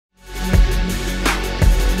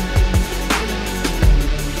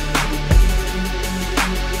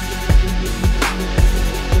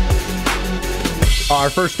Our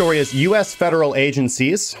first story is U.S. federal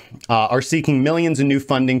agencies are seeking millions in new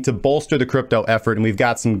funding to bolster the crypto effort, and we've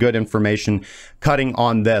got some good information cutting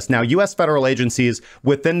on this. Now, U.S. federal agencies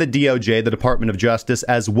within the DOJ, the Department of Justice,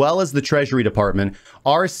 as well as the Treasury Department,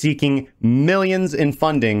 are seeking millions in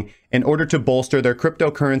funding in order to bolster their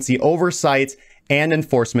cryptocurrency oversight and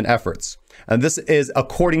enforcement efforts. And this is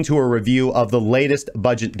according to a review of the latest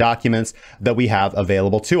budget documents that we have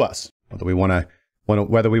available to us.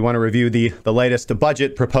 Whether we want to review the latest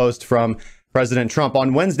budget proposed from President Trump.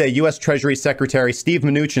 On Wednesday, U.S. Treasury Secretary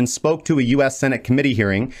Steven Mnuchin spoke to a U.S. Senate committee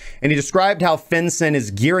hearing, and he described how FinCEN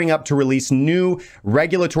is gearing up to release new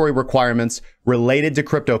regulatory requirements related to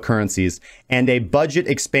cryptocurrencies, and a budget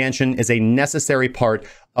expansion is a necessary part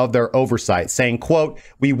of their oversight, saying, quote,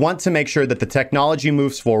 "We want to make sure that the technology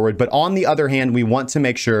moves forward, but on the other hand, we want to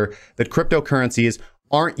make sure that cryptocurrencies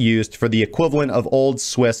aren't used for the equivalent of old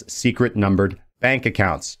Swiss secret numbered bank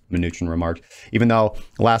accounts," Mnuchin remarked, even though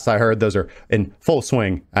last I heard those are in full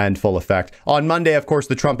swing and full effect. On Monday, of course,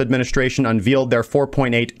 the Trump administration unveiled their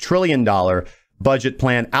 $4.8 trillion budget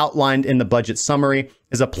plan. Outlined in the budget summary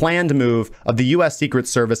is a planned move of the U.S. Secret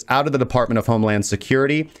Service out of the Department of Homeland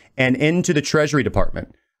Security and into the Treasury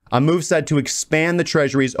Department, a move said to expand the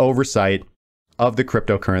Treasury's oversight of the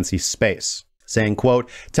cryptocurrency space. Saying, quote,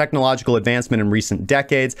 "Technological advancement in recent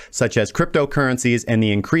decades, such as cryptocurrencies and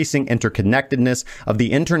the increasing interconnectedness of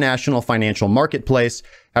the international financial marketplace,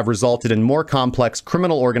 have resulted in more complex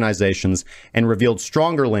criminal organizations and revealed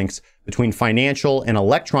stronger links between financial and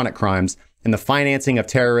electronic crimes and the financing of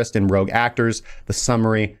terrorist and rogue actors," the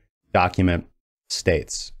summary document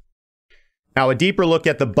states. Now, a deeper look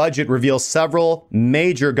at the budget reveals several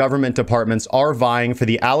major government departments are vying for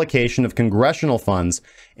the allocation of congressional funds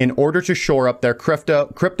in order to shore up their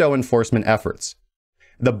crypto enforcement efforts.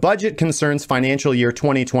 The budget concerns financial year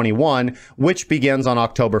 2021, which begins on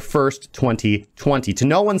October 1st, 2020. To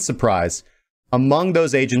no one's surprise, among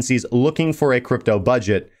those agencies looking for a crypto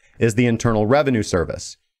budget is the Internal Revenue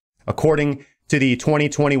Service. According to the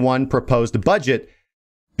 2021 proposed budget,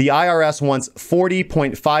 the IRS wants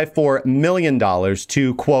 $40.54 million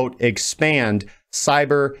to, quote, "expand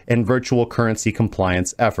cyber and virtual currency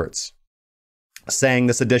compliance efforts," saying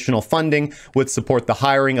this additional funding would support the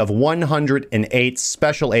hiring of 108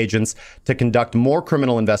 special agents to conduct more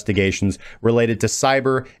criminal investigations related to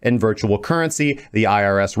cyber and virtual currency, the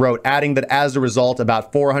IRS wrote, adding that as a result,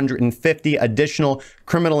 about 450 additional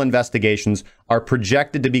criminal investigations are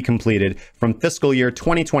projected to be completed from fiscal year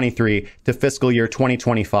 2023 to fiscal year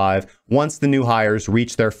 2025 once the new hires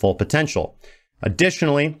reach their full potential.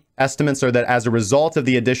 Additionally, estimates are that as a result of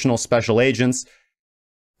the additional special agents,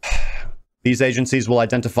 these agencies will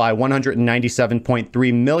identify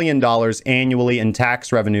 $197.3 million annually in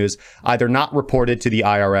tax revenues, either not reported to the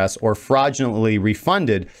IRS or fraudulently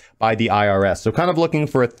refunded by the IRS. So kind of looking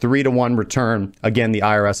for a 3-to-1 return. Again, the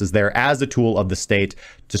IRS is there as a tool of the state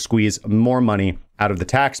to squeeze more money out of the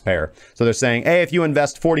taxpayer. So they're saying, hey, if you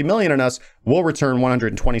invest $40 million in us, we'll return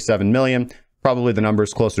 $127 million. Probably the number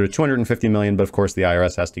is closer to $250 million, but of course the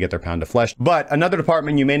IRS has to get their pound of flesh. But another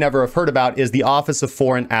department you may never have heard about is the Office of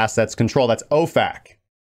Foreign Assets Control. That's OFAC.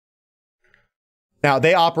 Now,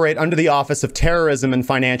 they operate under the Office of Terrorism and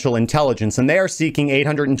Financial Intelligence, and they are seeking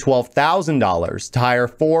 $812,000 to hire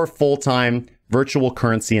 4 full-time virtual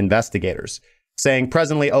currency investigators, saying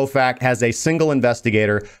presently OFAC has a single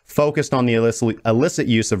investigator focused on the illicit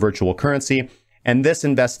use of virtual currency, and this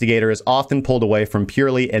investigator is often pulled away from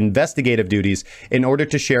purely investigative duties in order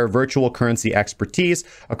to share virtual currency expertise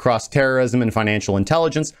across terrorism and financial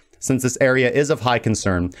intelligence, since this area is of high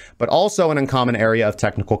concern, but also an uncommon area of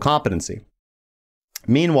technical competency.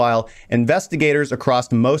 Meanwhile, investigators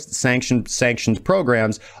across most sanctioned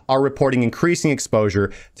programs are reporting increasing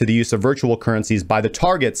exposure to the use of virtual currencies by the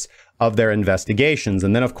targets of their investigations.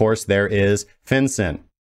 And then, of course, there is FinCEN,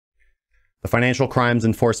 the Financial Crimes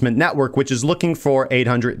Enforcement Network, which is looking for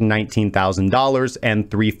 $819,000 and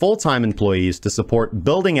 3 full-time employees to support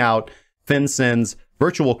building out FinCEN's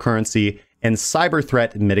virtual currency and cyber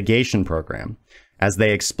threat mitigation program. As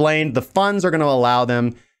they explained, the funds are going to allow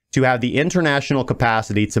them to have the international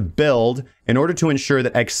capacity to build in order to ensure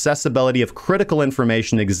that accessibility of critical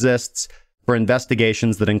information exists for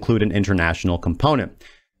investigations that include an international component.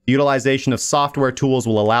 Utilization of software tools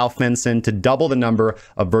will allow FinCEN to double the number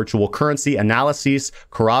of virtual currency analyses,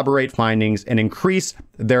 corroborate findings, and increase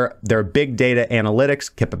their big data analytics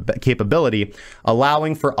capability,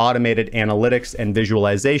 allowing for automated analytics and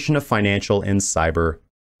visualization of financial and cyber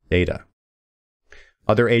data.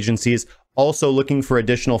 Other agencies also looking for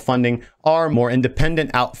additional funding are more independent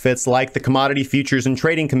outfits like the Commodity Futures and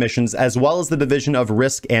Trading Commissions, as well as the Division of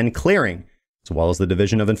Risk and Clearing, as well as the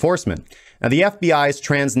Division of Enforcement. Now, the FBI's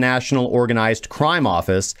Transnational Organized Crime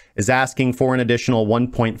Office is asking for an additional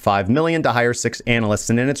 $1.5 million to hire 6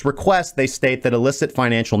 analysts. And in its request, they state that illicit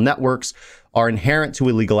financial networks are inherent to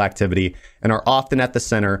illegal activity and are often at the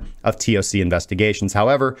center of TOC investigations.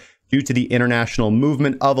 However, due to the international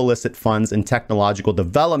movement of illicit funds and technological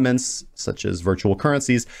developments, such as virtual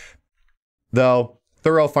currencies, though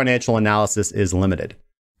thorough financial analysis is limited.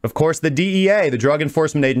 Of course, the DEA, the Drug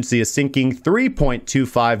Enforcement Agency, is sinking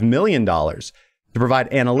 $3.25 million to provide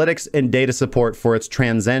analytics and data support for its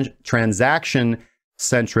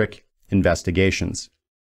transaction-centric investigations.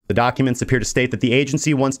 The documents appear to state that the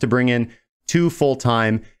agency wants to bring in 2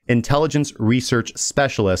 full-time intelligence research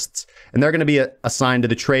specialists, and they're going to be assigned to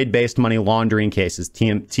the trade-based money laundering cases,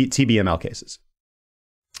 TBML cases,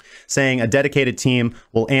 saying a dedicated team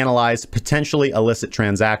will analyze potentially illicit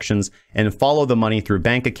transactions and follow the money through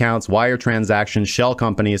bank accounts, wire transactions, shell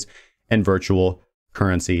companies, and virtual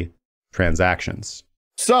currency transactions.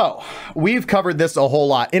 So we've covered this a whole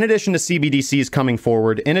lot. In addition to CBDCs coming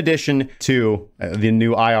forward, in addition to the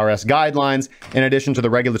new IRS guidelines, in addition to the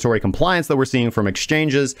regulatory compliance that we're seeing from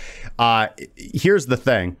exchanges, here's the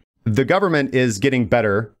thing. The government is getting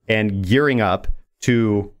better and gearing up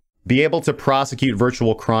to be able to prosecute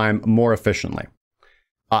virtual crime more efficiently.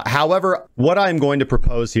 However, what I'm going to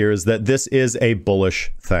propose here is that this is a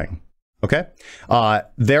bullish thing. Okay?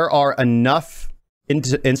 There are enough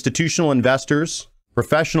institutional investors,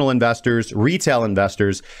 professional investors, retail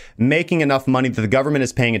investors making enough money that the government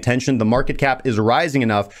is paying attention. The market cap is rising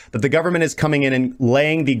enough that the government is coming in and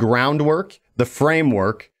laying the groundwork, the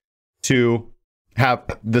framework to have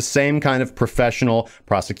the same kind of professional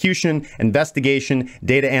prosecution, investigation,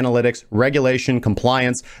 data analytics, regulation,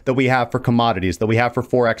 compliance that we have for commodities, that we have for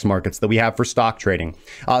Forex markets, that we have for stock trading.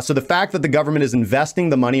 So the fact that the government is investing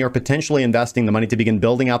the money or potentially investing the money to begin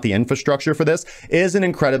building out the infrastructure for this is an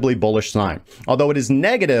incredibly bullish sign. Although it is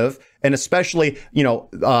negative, and especially,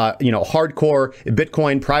 hardcore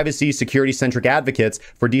Bitcoin privacy, security-centric advocates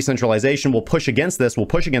for decentralization will push against this, will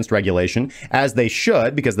push against regulation, as they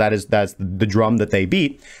should, because that's the drum that they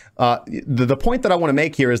beat. The point that I want to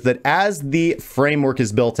make here is that as the framework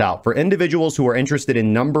is built out for individuals who are interested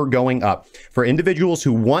in number going up, for individuals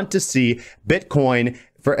who want to see Bitcoin,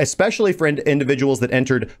 especially for individuals that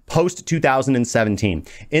entered post 2017,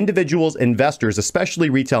 individuals, investors,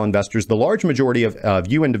 especially retail investors, the large majority of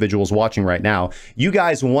you individuals watching right now, you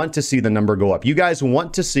guys want to see the number go up. You guys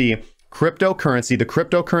want to see cryptocurrency, the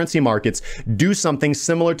cryptocurrency markets, do something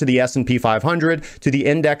similar to the S&P 500, to the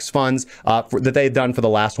index funds that they've done for the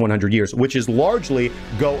last 100 years, which is largely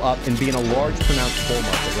go up and be in a large pronounced bull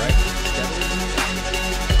market, right?